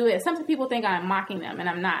mean to do it. Some people think I'm mocking them, and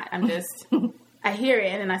I'm not. I'm just, I hear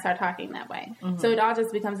it, and then I start talking that way. So it all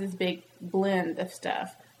just becomes this big blend of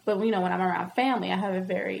stuff. But, you know, when I'm around family, I have a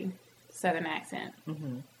very southern accent.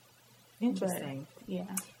 Interesting. But,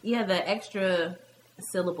 yeah. Yeah, the extra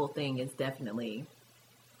syllable thing is definitely,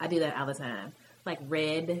 I do that all the time. Like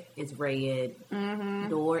red is red,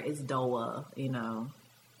 door is doa, you know.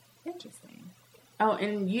 Interesting. Oh,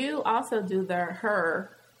 and you also do the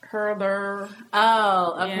her, their.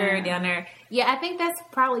 Oh, up here, down there. Yeah, I think that's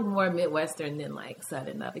probably more Midwestern than like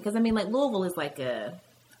Southern though. Because I mean, like Louisville is like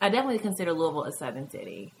I definitely consider Louisville a Southern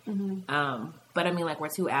city. But I mean, like we're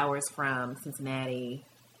 2 hours from Cincinnati,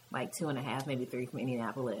 like 2.5, maybe 3 from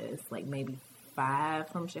Indianapolis, like maybe 5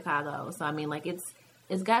 from Chicago. So I mean, like it's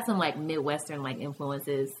got some like Midwestern like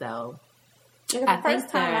influences. So Yeah,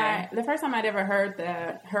 the first time I'd ever heard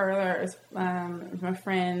the her is my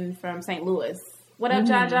friend from St. Louis. What up,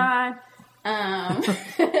 John John?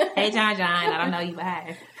 Hey, John John. I don't know you, but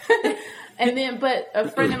hi. And then, but a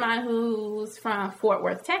friend of mine who's from Fort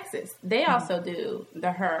Worth, Texas, they also do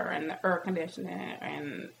the her and the air conditioner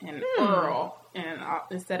and Earl. And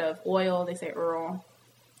instead of oil, they say Earl.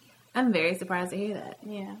 I'm very surprised to hear that.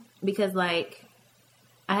 Yeah. Because, like,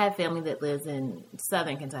 I have family that lives in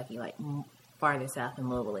southern Kentucky, like, farther south than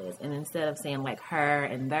Louisville is. And instead of saying, like, her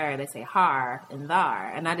and there, they say har and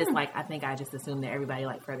thar. And I just, like, I think I just assumed that everybody,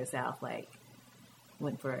 like, further south, like,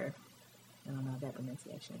 went for, I don't know, that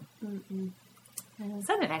pronunciation.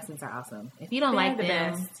 Southern accents are awesome. If you don't like the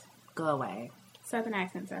them, best. go away. Southern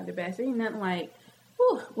accents are the best. Ain't nothing like,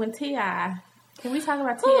 when T.I., can we talk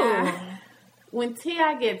about T.I.? When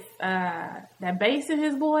T.I. gets that bass in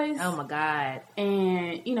his voice. Oh, my God.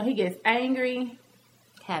 And, you know, he gets angry.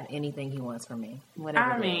 Have anything he wants from me.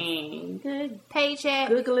 Whatever. I mean, good paycheck.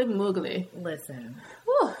 googly moogly. Listen.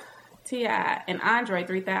 Whew. T.I. and Andre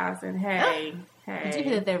 3000. Hey. Did you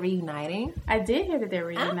hear that they're reuniting? I did hear that they're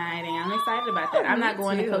reuniting. I'm excited about that. I'm not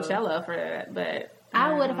going to too. Coachella for that, but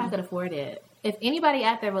I would if I could afford it. If anybody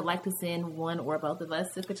out there would like to send one or both of us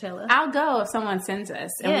to Coachella, I'll go if someone sends us,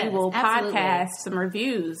 and Yes, we will absolutely. podcast some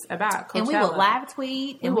reviews about Coachella. and we will live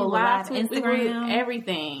tweet, and we will live tweet, we will Instagram,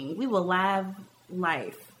 everything. we will live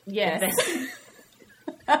life. Yes,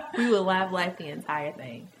 We will live life the entire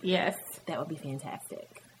thing. yes. That would be fantastic.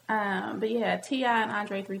 But yeah, T.I. and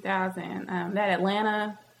Andre 3000. That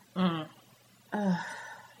Atlanta.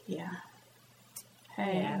 Yeah.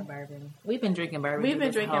 Hey. Yeah, bourbon. We've been drinking bourbon. We've been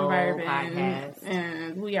this drinking whole bourbon, podcast.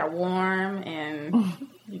 and we are warm. And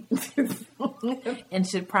and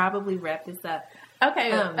should probably wrap this up.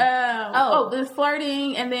 okay, the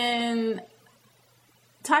flirting, and then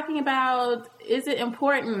talking about, is it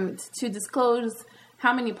important to disclose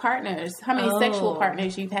how many sexual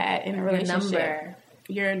partners you've had in a relationship?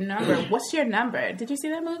 Your number. What's your number? Did you see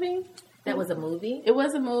that movie? That was a movie? It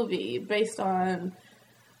was a movie based on,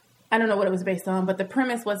 I don't know what it was based on, but the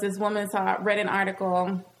premise was this woman read an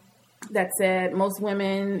article that said most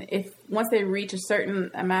women, once they reach a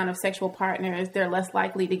certain amount of sexual partners, they're less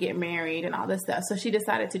likely to get married and all this stuff. So she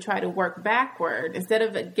decided to try to work backward. Instead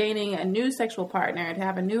of gaining a new sexual partner to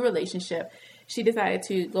have a new relationship, she decided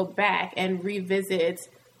to go back and revisit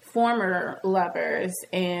former lovers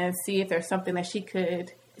and see if there's something that she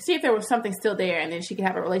could see if there was something still there, and then she could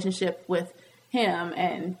have a relationship with him,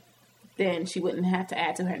 and then she wouldn't have to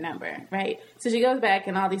add to her number, right? So she goes back,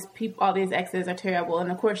 and all these exes are terrible,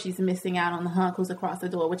 and of course she's missing out on the hunk who's across the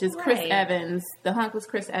door, which is Chris Evans. The hunk was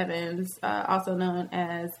Chris Evans, also known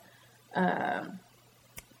as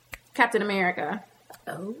Captain America.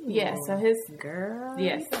 Oh, yes. So his girl.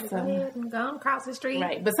 Yes. Go ahead and go across the street.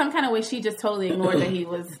 Right, but some kind of way she just totally ignored that he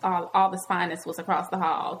was all the finest was across the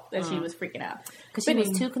hall. That she was freaking out Because she was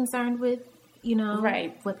too concerned with,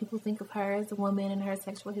 right, what people think of her as a woman and her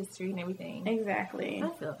sexual history and everything. Exactly. I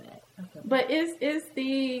feel that. But is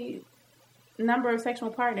the number of sexual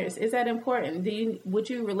partners, is that important? Would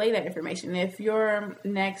you relay that information? If your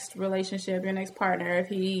next relationship, your next partner, if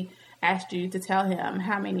he asked you to tell him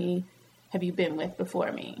how many have you been with before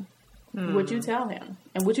me, would you tell him?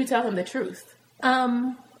 And would you tell him the truth?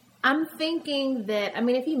 I'm thinking that,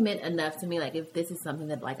 if he meant enough to me, like if this is something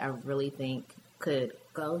that like I really think could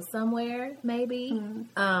go somewhere, maybe,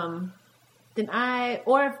 then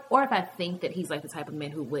or if I think that he's like the type of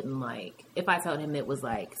man who wouldn't like, if I told him it was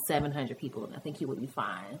like 700 people and I think he would be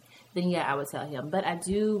fine, then yeah, I would tell him. But I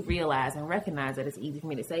do realize and recognize that it's easy for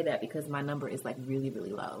me to say that because my number is like really,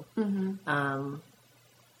 really low.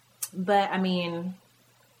 But I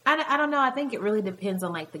don't know. I think it really depends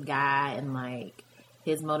on like the guy and like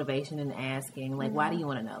his motivation in asking. Like, why do you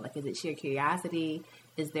want to know? Like, is it sheer curiosity?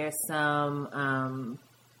 Is there some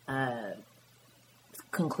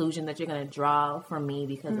conclusion that you're going to draw from me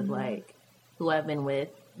because of like who I've been with?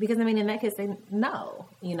 Because in that case, they no.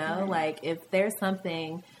 Like if there's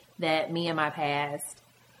something that me and my past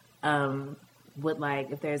would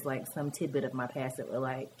like, if there's like some tidbit of my past that would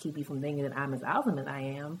like keep you from thinking that I'm as awesome as I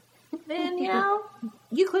am, then,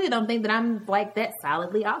 you clearly don't think that I'm like that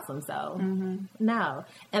solidly awesome. So no.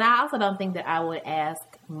 And I also don't think that I would ask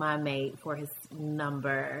my mate for his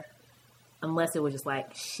number unless it was just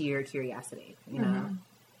like sheer curiosity, I don't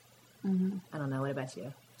know. What about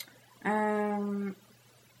you?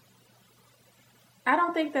 I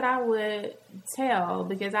don't think that I would tell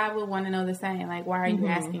because I would want to know the same. Like, why are you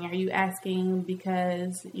asking? Are you asking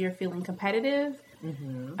because you're feeling competitive?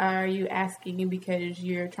 Are you asking because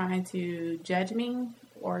you're trying to judge me?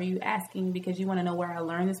 Or are you asking because you want to know where I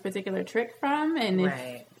learned this particular trick from? And if,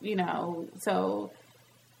 so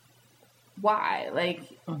why? Like,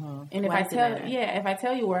 and if if I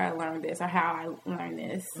tell you where I learned this or how I learned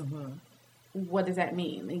this, what does that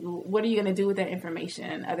mean? Like, what are you going to do with that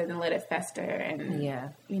information other than let it fester and,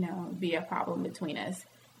 be a problem between us?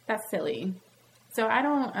 That's silly. So I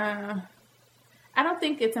don't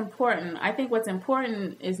think it's important. I think what's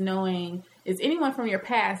important is knowing, is anyone from your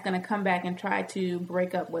past going to come back and try to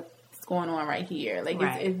break up what's going on right here? Like,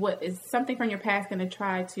 is something from your past going to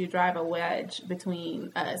try to drive a wedge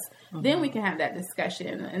between us? Then we can have that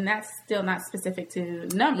discussion. And that's still not specific to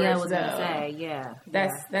numbers, Yeah, I was going to say,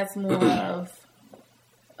 That's more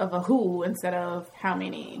of a who instead of how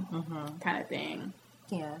many kind of thing.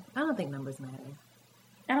 Yeah, I don't think numbers matter.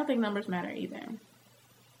 I don't think numbers matter either.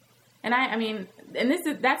 And and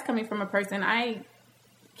that's coming from a person, I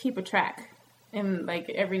keep a track, and like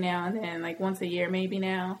every now and then, like once a year maybe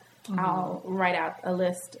now, I'll write out a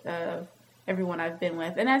list of everyone I've been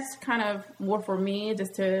with. And that's kind of more for me,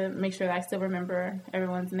 just to make sure that I still remember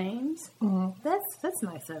everyone's names. That's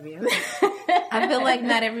nice of you. I feel like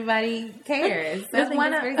not everybody cares. I think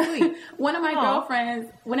that's very sweet. One of my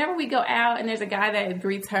girlfriends, whenever we go out and there's a guy that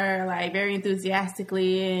greets her like very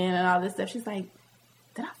enthusiastically and all this stuff, she's like,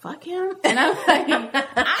 did I fuck him? And I'm like,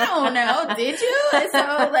 I don't know. Did you? And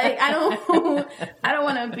so like, I don't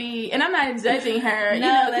want to be, and I'm not judging her.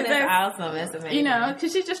 No, that is awesome. That's amazing. You know,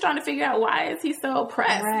 because she's just trying to figure out why is he so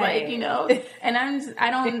oppressed, Right. like, you know. And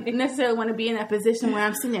I don't necessarily want to be in that position where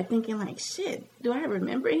I'm sitting there thinking like, shit, do I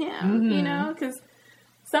remember him? You know, because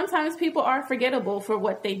sometimes people are forgettable for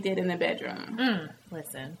what they did in the bedroom.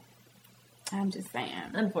 Listen. I'm just saying.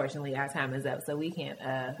 Unfortunately, our time is up, so we can't.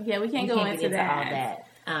 We can't go into get that. all that.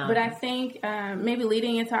 But I think maybe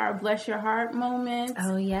leading into our bless your heart moment.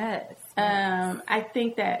 Oh yes. I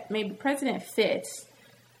think that maybe President Fitz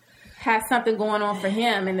has something going on for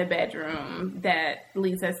him in the bedroom that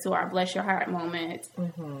leads us to our bless your heart moment,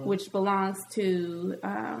 which belongs to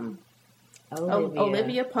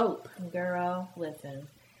Olivia Pope. Girl, listen.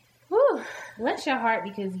 Whew. Bless your heart,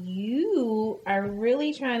 because you are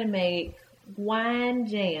really trying to make wine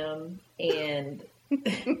jam and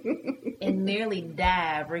nearly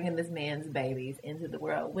die bringing this man's babies into the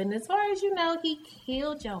world. When, as far as you know, he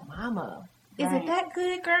killed your mama. Is it that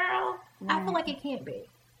good, girl? I feel like it can't be.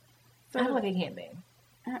 I feel like it can't be.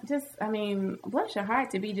 Bless your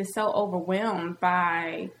heart to be just so overwhelmed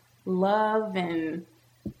by love and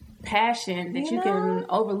passion that you can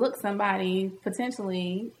overlook somebody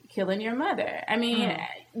potentially killing your mother. I mean,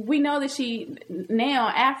 we know that she, now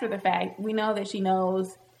after the fact, we know that she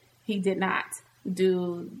knows he did not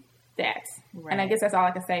do that. Right. And I guess that's all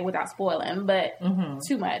I can say without spoiling, but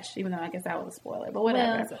too much, even though I guess that was a spoiler, but whatever.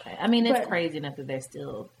 Well, that's okay. I mean, it's crazy enough that there's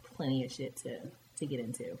still plenty of shit to get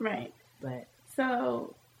into. Right. But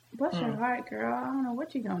so, bless your heart, girl. I don't know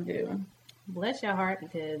what you're going to do. Bless your heart,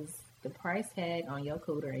 because the price tag on your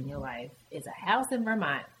cooter in your life is a house in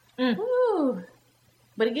Vermont. Ooh.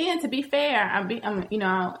 But again, to be fair, I'm you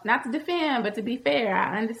know, not to defend, but to be fair,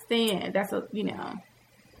 I understand. That's a, you know.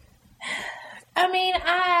 I mean,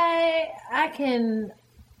 I can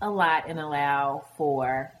allot and allow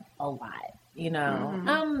for a lot. You know,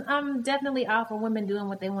 I'm definitely all for women doing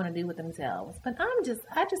what they want to do with themselves, but I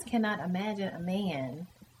just cannot imagine a man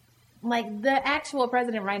like the actual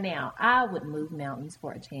president right now. I would move mountains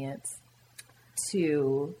for a chance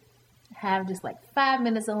to have just like 5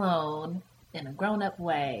 minutes alone in a grown-up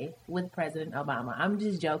way with President Obama. I'm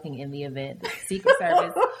just joking in the event that the Secret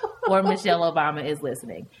Service or Michelle Obama is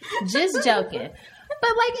listening. Just joking. But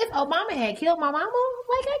like, if Obama had killed my mama,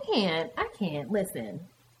 like I can't. Listen.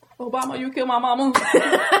 Obama, you killed my mama.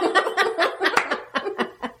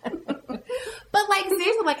 But like,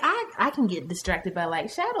 seriously, like I can get distracted by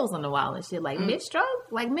like shadows on the wall and shit. Like mid-stroke,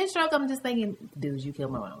 I'm just thinking, dude, you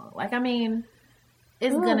killed my mama. Like, I mean,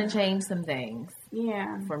 it's gonna change some things.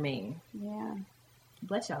 Yeah. For me. Yeah.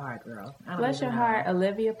 Bless your heart, girl. Bless your heart,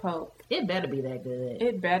 Olivia Pope. It better be that good.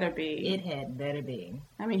 It better be. It had better be.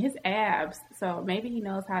 I mean, his abs. So maybe he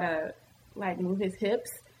knows how to like move his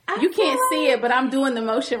hips. You can't see it, but I'm doing the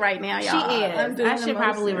motion right now, y'all. She is. I should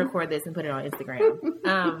probably record this and put it on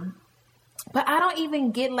Instagram. But I don't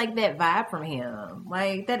even get like that vibe from him.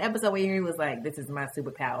 Like that episode where he was like, "This is my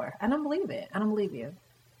superpower." I don't believe it. I don't believe you.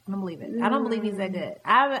 I don't believe it. I don't believe he's that good.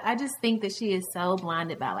 I just think that she is so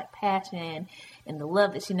blinded by like passion and the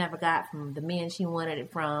love that she never got from the men she wanted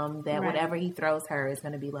it from, that whatever he throws her is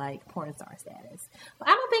going to be like porn star status. But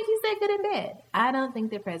I don't think he's that good in bed. I don't think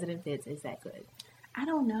that President Fitz is that good. I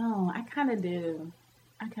don't know. I kind of do.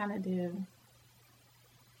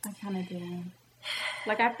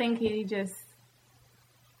 Like, I think he just,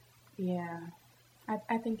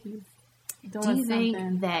 I think he's doing something. Do you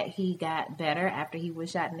think that he got better after he was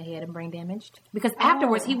shot in the head and brain damaged? Because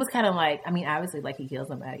afterwards, he was kind of like, I mean, obviously, like, he killed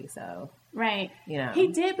somebody, so. Right. You know. He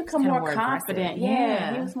did become more confident.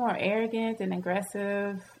 Yeah. He was more arrogant and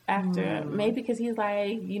aggressive after. Maybe because he's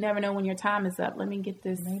like, you never know when your time is up. Let me get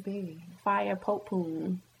this fire Pope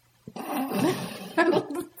poon.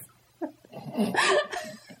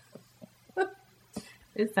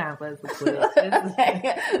 It sounds like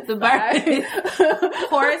the bird is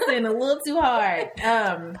coursing a little too hard.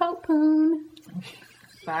 Pope poon.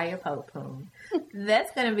 Fire Pope poon.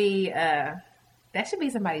 That's going to be, that should be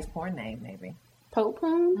somebody's porn name, maybe. Pope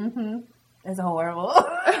poon? Mm-hmm. That's horrible.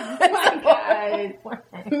 Oh my God.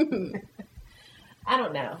 I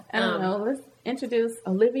don't know. I don't know. Let's introduce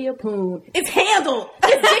Olivia Poon. It's handled.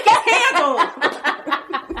 His dick is handled.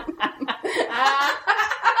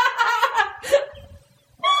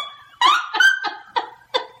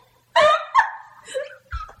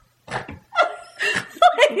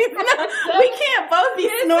 We can't both be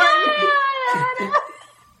snorting.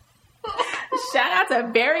 Shout out to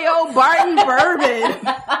Barry Old Barton Bourbon.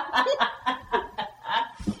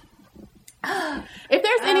 If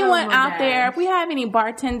there's anyone out there, if we have any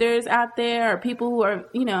bartenders out there or people who are,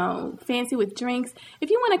 fancy with drinks, if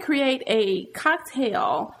you want to create a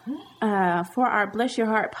cocktail for our Bless Your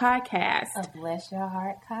Heart podcast. A Bless Your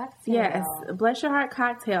Heart cocktail. Yes, a Bless Your Heart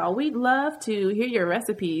cocktail. We'd love to hear your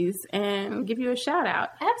recipes and give you a shout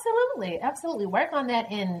out. Absolutely. Work on that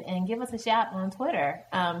and give us a shout on Twitter.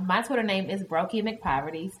 My Twitter name is Brokey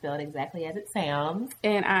McPoverty, spelled exactly as it sounds.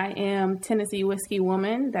 And I am Tennessee Whiskey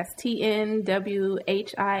Woman. That's TNWHISKEY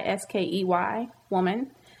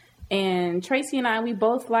woman. And Tracy and I, we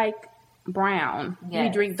both like brown. Yes. We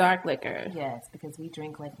drink dark liquor. Yes, because we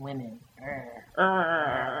drink like women.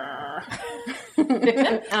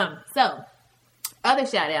 So, other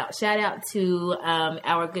shout out to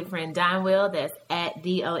our good friend Donwill. That's at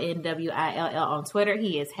DONWILL on Twitter.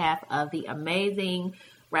 He is half of the amazing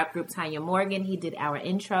rap group Tanya Morgan. He did our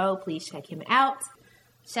intro. Please check him out.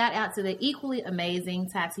 Shout out to the equally amazing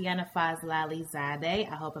Tatiana Fazlali Zadeh.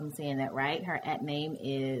 I hope I'm saying that right. Her at name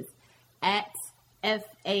is at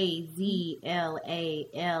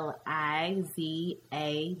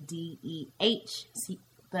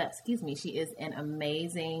FAZLALIZADEH. She is an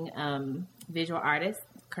amazing visual artist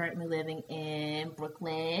currently living in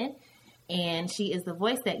Brooklyn, and she is the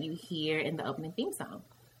voice that you hear in the opening theme song.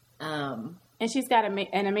 And she's got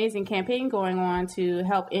an amazing campaign going on to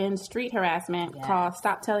help end street harassment called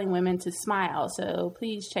Stop Telling Women to Smile. So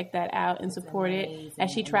please check that out and support it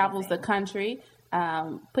as she travels the country,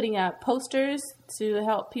 putting up posters to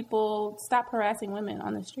help people stop harassing women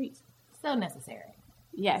on the streets. So necessary.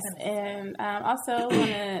 Yes. And also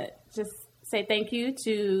want to just say thank you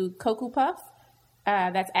to Koku Puff.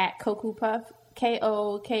 That's at Koku Puff,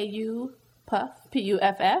 KOKU Puff,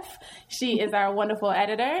 PUFF. She is our wonderful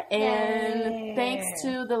editor. And thanks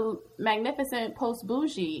to the magnificent Post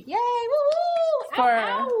Bougie. Yay! Woo!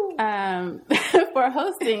 For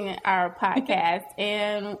hosting our podcast.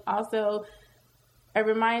 And also a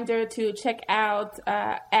reminder to check out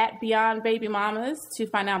at Beyond Baby Mamas to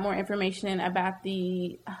find out more information about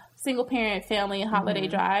the single parent family holiday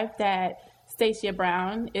drive that Stacia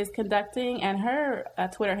Brown is conducting, and her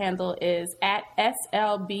Twitter handle is at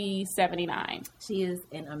SLB79. She is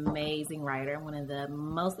an amazing writer, one of the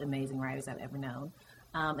most amazing writers I've ever known.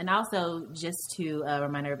 And also, just to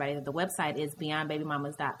remind everybody that the website is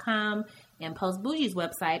beyondbabymamas.com, and Post Bougie's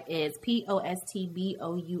website is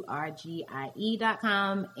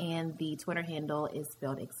postbourgie.com, and the Twitter handle is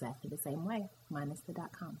spelled exactly the same way, minus the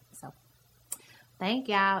 .com. So, thank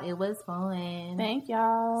y'all. It was fun. Thank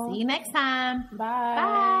y'all. See you next time.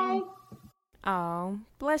 Bye. Bye. Oh,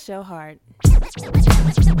 bless your heart.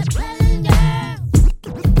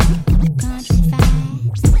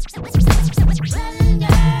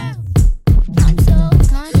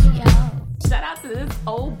 Shout out to this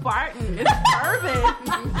old Barton. It's Bourbon.